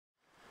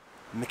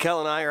Mckell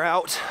and I are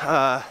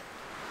out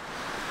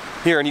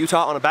here in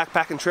Utah on a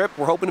backpacking trip.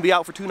 We're hoping to be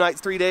out for 2 nights,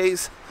 3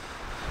 days,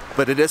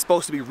 but it is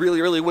supposed to be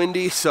really, really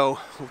windy, so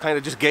we'll kind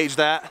of just gauge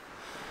that.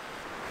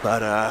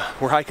 But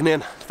we're hiking in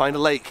to find a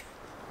lake.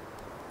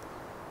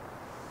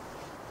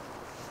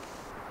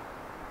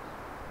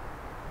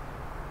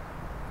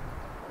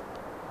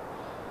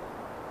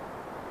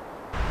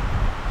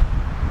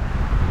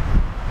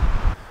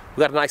 We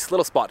got a nice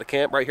little spot to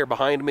camp right here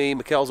behind me.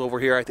 Mckell's over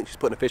here. I think she's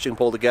putting a fishing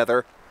pole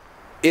together.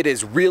 It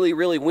is really,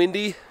 really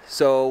windy,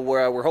 so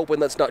we're hoping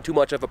that's not too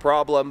much of a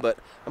problem, but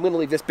I'm going to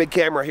leave this big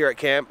camera here at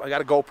camp. I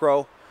got a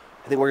GoPro.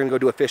 I think we're going to go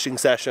do a fishing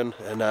session,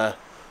 and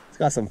it's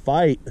got some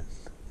fight.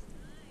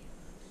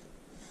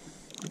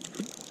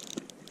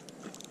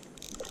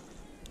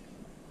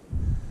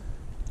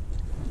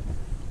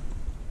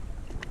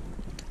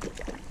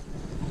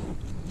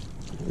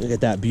 Look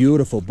at that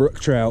beautiful brook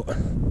trout. I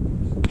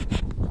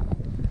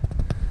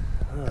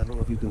don't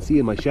know if you can see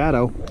in my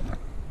shadow.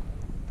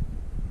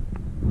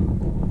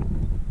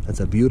 That's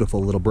a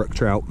beautiful little brook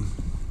trout.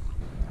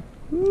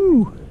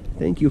 Woo!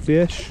 Thank you,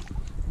 fish.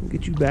 We'll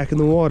get you back in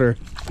the water.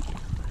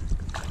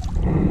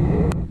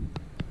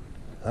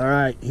 All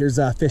right, here's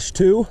fish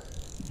 2.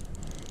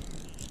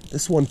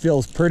 This one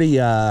feels pretty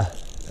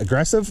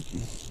aggressive.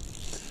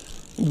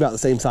 About the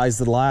same size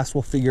as the last.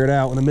 We'll figure it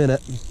out in a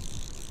minute.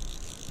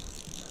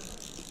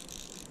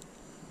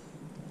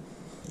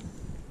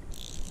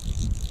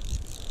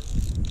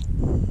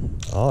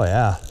 Oh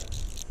yeah,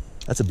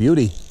 that's a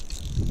beauty.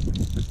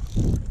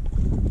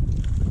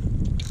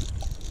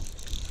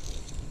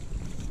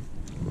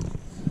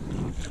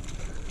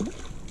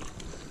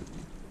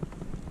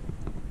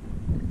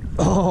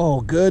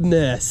 Oh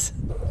goodness,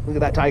 look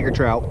at that tiger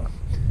trout.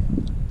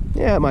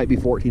 Yeah, it might be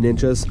 14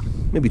 inches,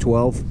 maybe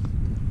 12.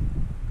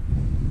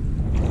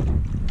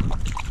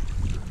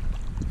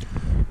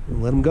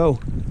 Let him go.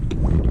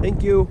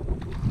 Thank you.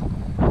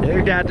 Tell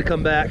your dad to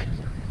come back.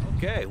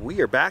 Okay,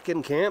 we are back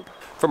in camp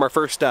from our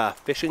first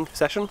fishing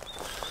session.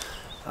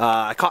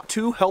 I caught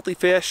 2 healthy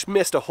fish,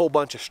 missed a whole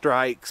bunch of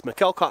strikes.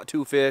 Mckell caught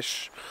 2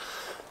 fish.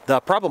 The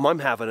problem I'm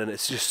having, and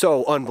it's just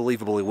so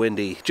unbelievably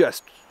windy,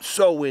 just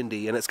so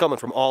windy, and it's coming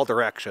from all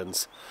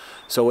directions.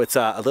 So it's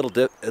a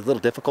little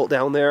difficult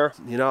down there.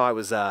 You know, I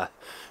was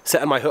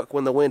setting my hook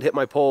when the wind hit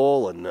my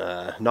pole, and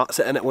not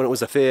setting it when it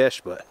was a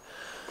fish, but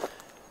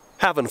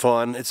having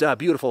fun. It's a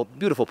beautiful,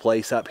 beautiful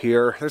place up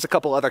here. There's a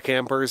couple other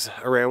campers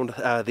around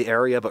the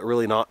area, but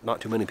really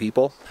not too many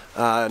people.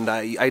 And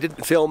I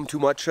didn't film too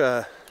much,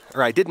 or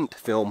I didn't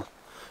film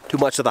too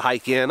much of the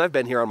hike in. I've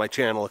been here on my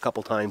channel a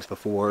couple times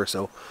before,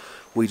 so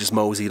we just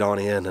moseyed on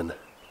in, and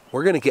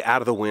we're gonna get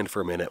out of the wind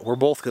for a minute. We're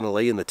both gonna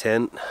lay in the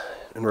tent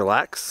and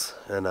relax,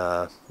 and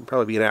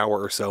probably be an hour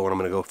or so, and I'm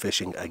gonna go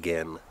fishing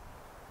again.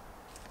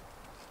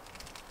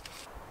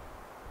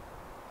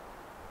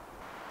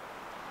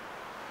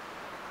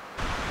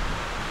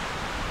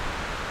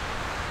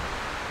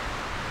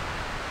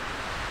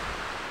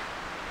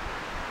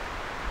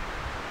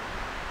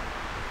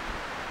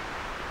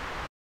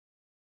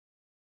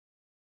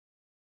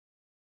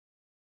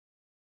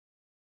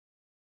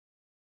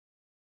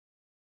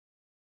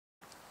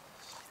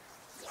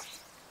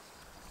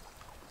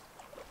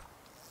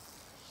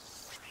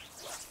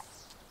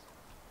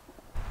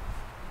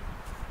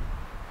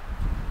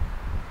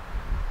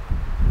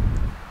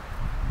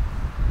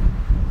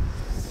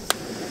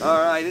 All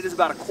right, it is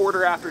about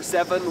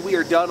 7:15. We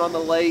are done on the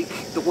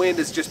lake. The wind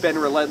has just been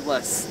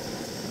relentless.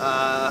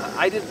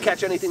 I didn't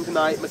catch anything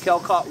tonight.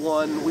 Mckell caught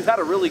 1. We've had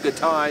a really good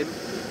time.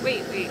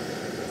 Wait.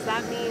 Does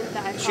that mean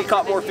that she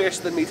caught more fish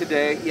than me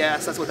today?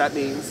 Yes, that's what that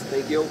means.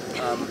 Thank you.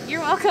 You're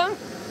welcome.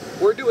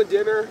 We're doing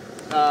dinner.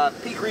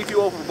 Peak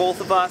refuel for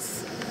both of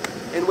us.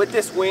 And with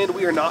this wind,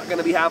 we are not going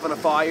to be having a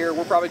fire.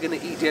 We're probably going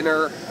to eat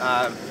dinner,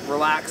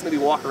 relax, maybe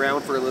walk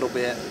around for a little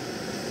bit,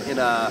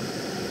 and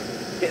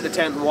hit the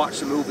tent and watch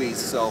some movies.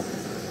 So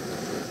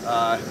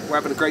we're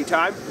having a great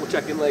time. We'll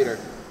check in later.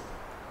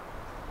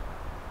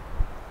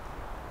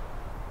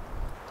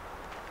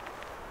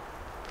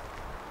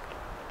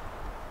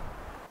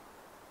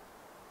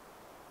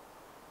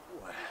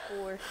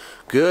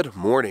 Good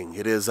morning.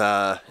 It is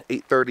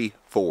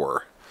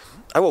 8:34.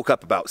 I woke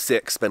up about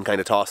 6, been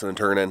kind of tossing and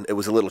turning. It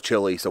was a little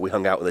chilly, so we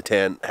hung out in the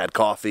tent, had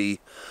coffee,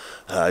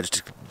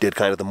 just did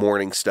kind of the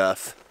morning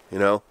stuff, you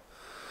know.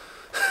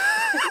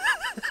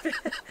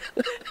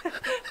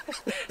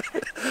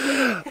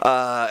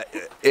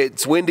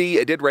 It's windy.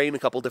 It did rain a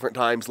couple different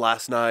times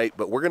last night,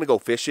 but we're gonna go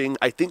fishing.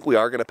 I think we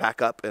are gonna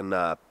pack up and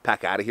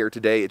pack out of here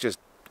today. It's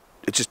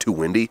just too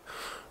windy.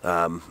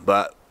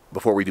 But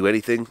before we do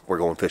anything, we're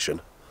going fishing.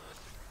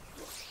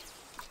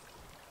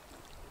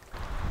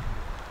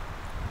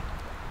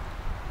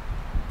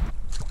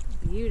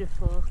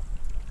 Beautiful.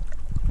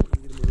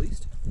 Can you get them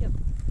released? Yep.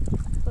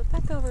 Flip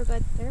back over,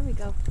 bud. There we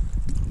go.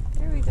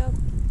 There we go.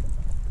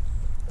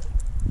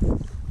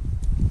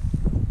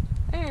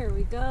 There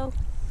we go.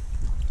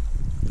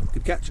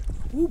 Good catch.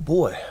 Oh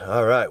boy.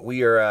 All right,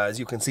 we are, as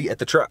you can see, at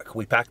the truck.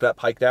 We packed up,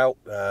 hiked out.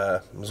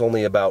 It was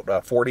only about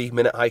a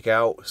 40-minute hike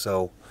out,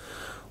 so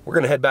we're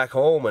gonna head back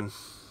home and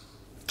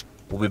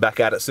We'll be back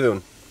at it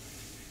soon.